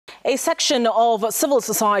A section of civil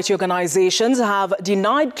society organizations have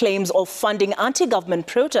denied claims of funding anti-government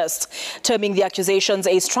protests, terming the accusations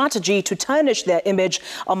a strategy to tarnish their image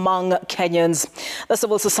among Kenyans. The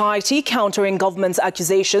civil society countering government's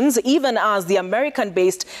accusations, even as the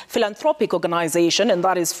American-based philanthropic organization, and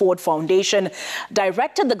that is Ford Foundation,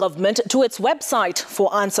 directed the government to its website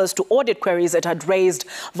for answers to audit queries it had raised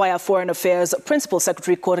via Foreign Affairs Principal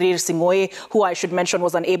Secretary Korir Sing'oei, who I should mention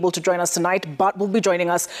was unable to join us tonight, but will be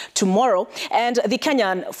joining us tomorrow. And the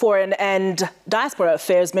Kenyan Foreign and Diaspora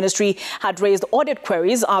Affairs Ministry had raised audit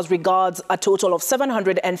queries as regards a total of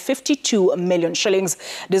 752 million shillings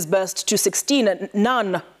disbursed to 16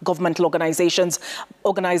 non-governmental organizations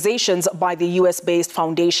by the US-based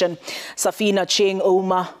foundation. Safina Cheng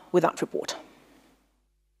Ouma with that report.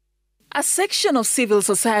 A section of civil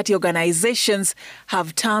society organizations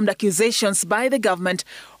have termed accusations by the government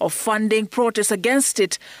of funding protests against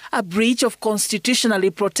it a breach of constitutionally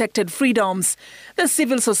protected freedoms. The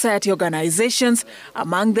civil society organizations,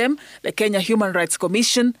 among them the Kenya Human Rights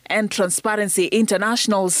Commission and Transparency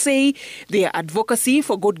International, say their advocacy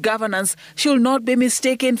for good governance should not be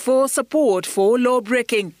mistaken for support for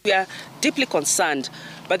law-breaking. We are deeply concerned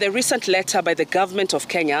by the recent letter by the government of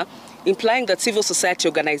Kenya implying that civil society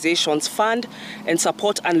organizations fund and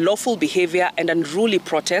support unlawful behavior and unruly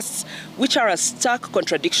protests, which are a stark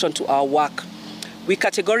contradiction to our work. We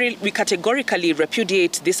categorically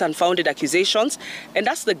repudiate these unfounded accusations and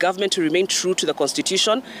ask the government to remain true to the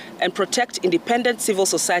Constitution and protect independent civil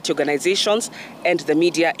society organizations and the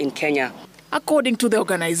media in Kenya. According to the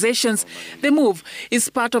organizations, the move is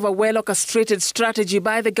part of a well-orchestrated strategy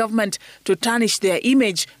by the government to tarnish their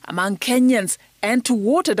image among Kenyans and to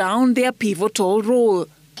water down their pivotal role.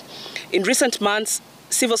 In recent months,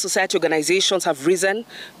 civil society organizations have risen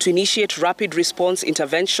to initiate rapid response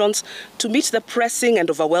interventions to meet the pressing and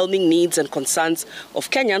overwhelming needs and concerns of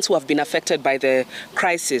Kenyans who have been affected by the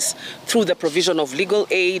crisis through the provision of legal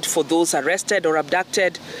aid for those arrested or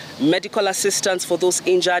abducted, medical assistance for those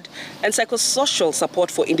injured, and psychosocial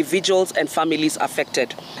support for individuals and families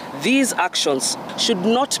affected. These actions should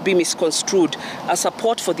not be misconstrued as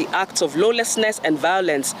support for the acts of lawlessness and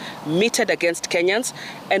violence meted against Kenyans,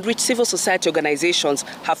 and which civil society organizations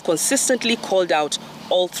have consistently called out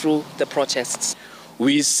all through the protests.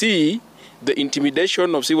 We see the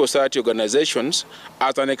intimidation of civil society organizations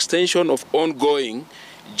as an extension of ongoing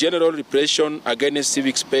general repression against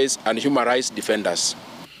civic space and human rights defenders.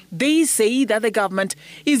 They say that the government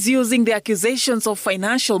is using the accusations of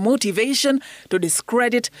financial motivation to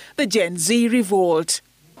discredit the Gen Z revolt.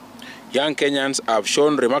 Young Kenyans have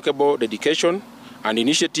shown remarkable dedication and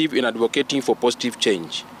initiative in advocating for positive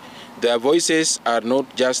change. Their voices are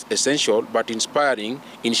not just essential but inspiring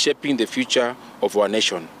in shaping the future of our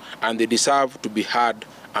nation, and they deserve to be heard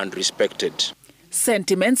and respected.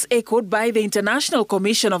 Sentiments echoed by the International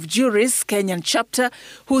Commission of Jurists Kenyan chapter,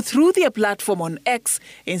 who through their platform on X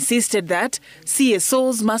insisted that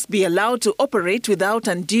CSOs must be allowed to operate without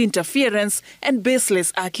undue interference and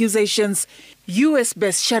baseless accusations.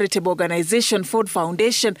 US-based charitable organization Ford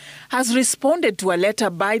Foundation has responded to a letter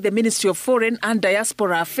by the Ministry of Foreign and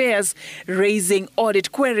Diaspora Affairs raising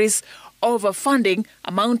audit queries over funding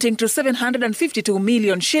amounting to 752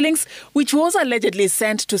 million shillings, which was allegedly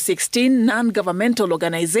sent to 16 non-governmental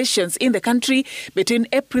organizations in the country between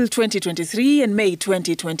April 2023 and May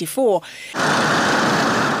 2024.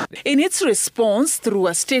 In its response, through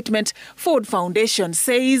a statement, Ford Foundation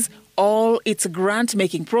says all its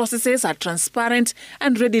grant-making processes are transparent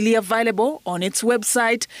and readily available on its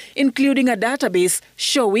website, including a database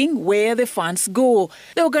showing where the funds go.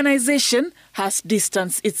 The organization has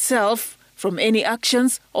distanced itself from any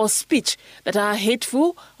actions or speech that are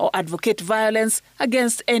hateful or advocate violence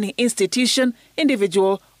against any institution,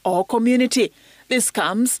 individual or community. This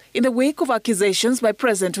comes in the wake of accusations by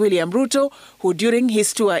President William Ruto, who during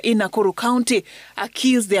his tour in Nakuru County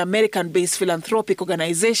accused the American-based philanthropic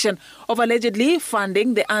organization of allegedly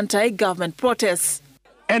funding the anti-government protests.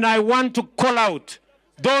 And I want to call out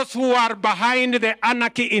those who are behind the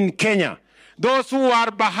anarchy in Kenya, those who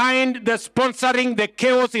are behind the sponsoring the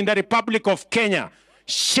chaos in the Republic of Kenya.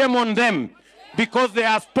 Shame on them, because they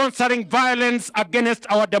are sponsoring violence against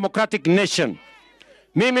our democratic nation.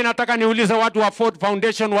 Mimi nataka niulize watu wa Ford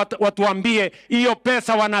Foundation watuambie hiyo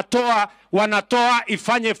pesa wanatoa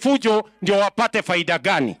ifanye fujo ndio wapate faida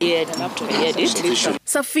gani?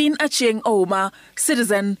 Safina Cheng Ouma,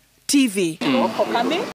 Citizen TV.